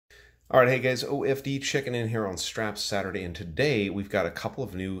All right, hey guys, OFD checking in here on Straps Saturday, and today we've got a couple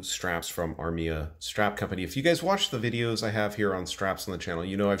of new straps from Armilla Strap Company. If you guys watch the videos I have here on straps on the channel,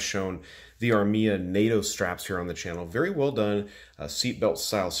 you know I've shown the Armilla NATO straps here on the channel. Very well done, seatbelt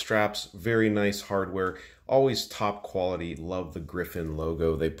style straps, very nice hardware, always top quality. Love the Griffin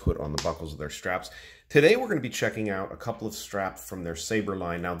logo they put on the buckles of their straps. Today we're going to be checking out a couple of straps from their Sabre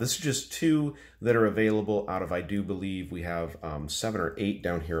line. Now this is just two that are available out of, I do believe we have 7 or 8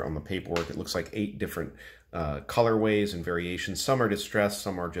 down here on the paperwork. It looks like 8 different colorways and variations. Some are distressed,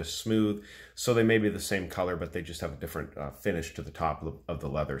 some are just smooth. So they may be the same color, but they just have a different finish to the top of the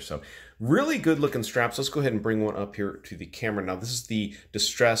leather. So really good looking straps. Let's go ahead and bring one up here to the camera. Now this is the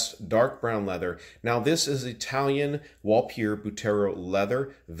distressed dark brown leather. Now this is Italian Walpure Butero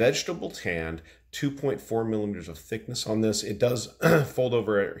leather, vegetable tanned, 2.4 millimeters of thickness on this. It does fold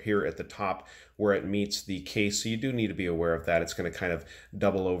over here at the top where it meets the case, so you do need to be aware of that. It's going to kind of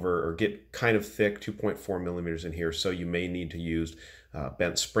double over or get kind of thick, 2.4 millimeters in here, so you may need to use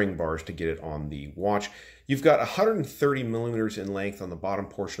bent spring bars to get it on the watch. You've got 130 millimeters in length on the bottom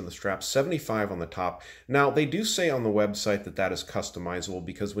portion of the strap, 75 on the top. Now, they do say on the website that that is customizable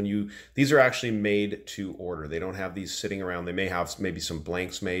because these are actually made to order. They don't have these sitting around. They may have maybe some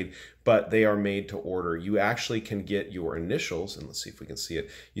blanks made, but they are made to order. You actually can get your initials, and let's see if we can see it.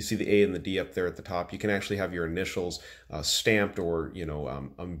 You see the A and the D up there at the top. You can actually have your initials stamped or,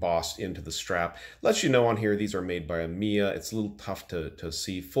 embossed into the strap. Lets you know on here these are made by Armilla. It's a little tough to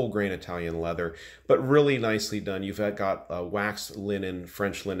see. Full grain Italian leather, but really nicely done. You've got waxed linen,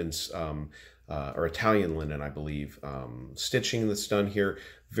 French linens, or Italian linen, I believe. Stitching that's done here,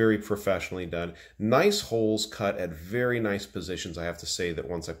 very professionally done. Nice holes cut at very nice positions. I have to say that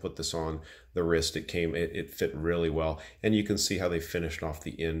once I put this on the wrist, it fit really well. And you can see how they finished off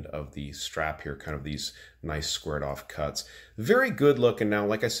the end of the strap here, kind of these nice squared off cuts. Very good looking. Now,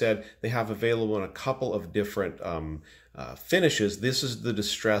 like I said, they have available in a couple of different finishes. This is the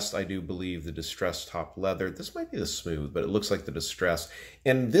distressed, I do believe, the distressed top leather. This might be the smooth, but it looks like the distressed.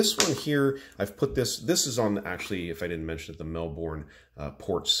 And this one here, I've put this is on, actually, if I didn't mention it, the Melbourne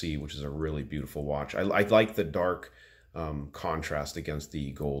Port C, which is a really beautiful watch. I like the dark contrast against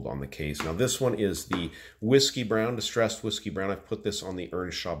the gold on the case. Now this one is the whiskey brown, distressed whiskey brown. I've put this on the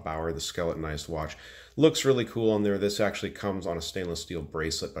Earnshaw Bauer, the skeletonized watch. Looks really cool on there. This actually comes on a stainless steel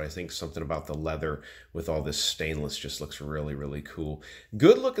bracelet, but I think something about the leather with all this stainless just looks really, really cool.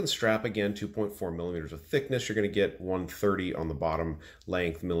 Good looking strap, again, 2.4 millimeters of thickness. You're going to get 130 on the bottom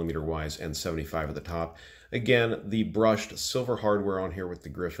length, millimeter wise, and 75 at the top. Again, the brushed silver hardware on here with the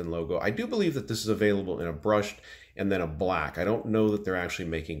Griffin logo. I do believe that this is available in a brushed and then a black. I don't know that they're actually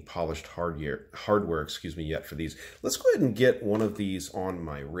making polished hardware, yet for these. Let's go ahead and get one of these on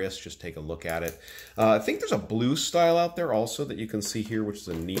my wrist, just take a look at it. I think there's a blue style out there also that you can see here, which is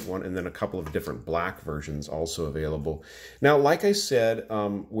a neat one, and then a couple of different black versions also available. Now, like I said,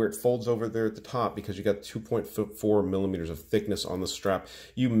 where it folds over there at the top, because you got 2.4 millimeters of thickness on the strap,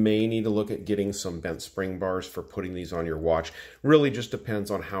 you may need to look at getting some bent spring bars for putting these on your watch. Really just depends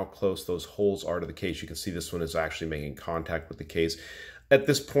on how close those holes are to the case. You can see this one is actually making contact with the case. At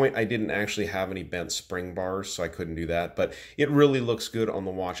this point, I didn't actually have any bent spring bars, so I couldn't do that, but it really looks good on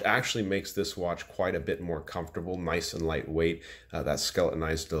the watch. Actually makes this watch quite a bit more comfortable, nice and lightweight. That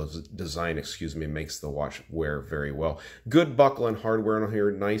skeletonized design, makes the watch wear very well. Good buckle and hardware on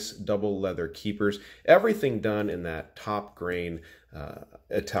here, nice double leather keepers. Everything done in that top grain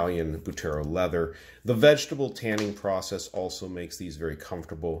Italian Butero leather. The vegetable tanning process also makes these very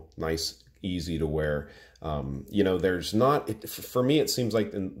comfortable, nice, easy to wear. There's not, for me, it seems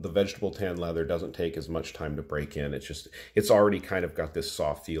like the vegetable tan leather doesn't take as much time to break in. It's already kind of got this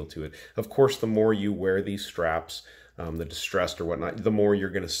soft feel to it. Of course, the more you wear these straps, the distressed or whatnot, the more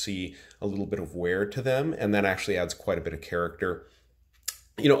you're going to see a little bit of wear to them, and that actually adds quite a bit of character.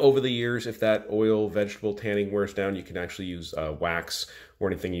 Over the years, if that oil vegetable tanning wears down, you can actually use wax or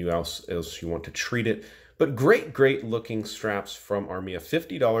anything else you want to treat it. But great looking straps from Armilla.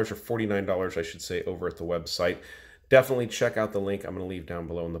 $50 or $49, I should say, over at the website. Definitely check out the link I'm going to leave down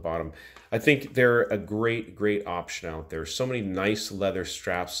below in the bottom. I think they're a great option out there. So many nice leather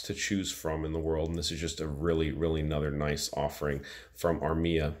straps to choose from in the world, and this is just a really another nice offering from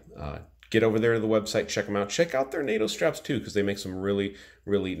Armilla. Get over there to the website, check them out. Check out their NATO straps too, because they make some really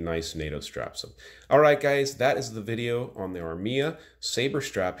nice NATO straps. So, all right, guys, that is the video on the Armilla Sabre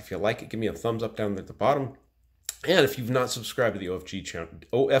strap. If you like it, give me a thumbs up down there at the bottom. And if you've not subscribed to the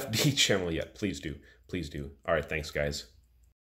OFD channel yet, please do. All right, thanks, guys.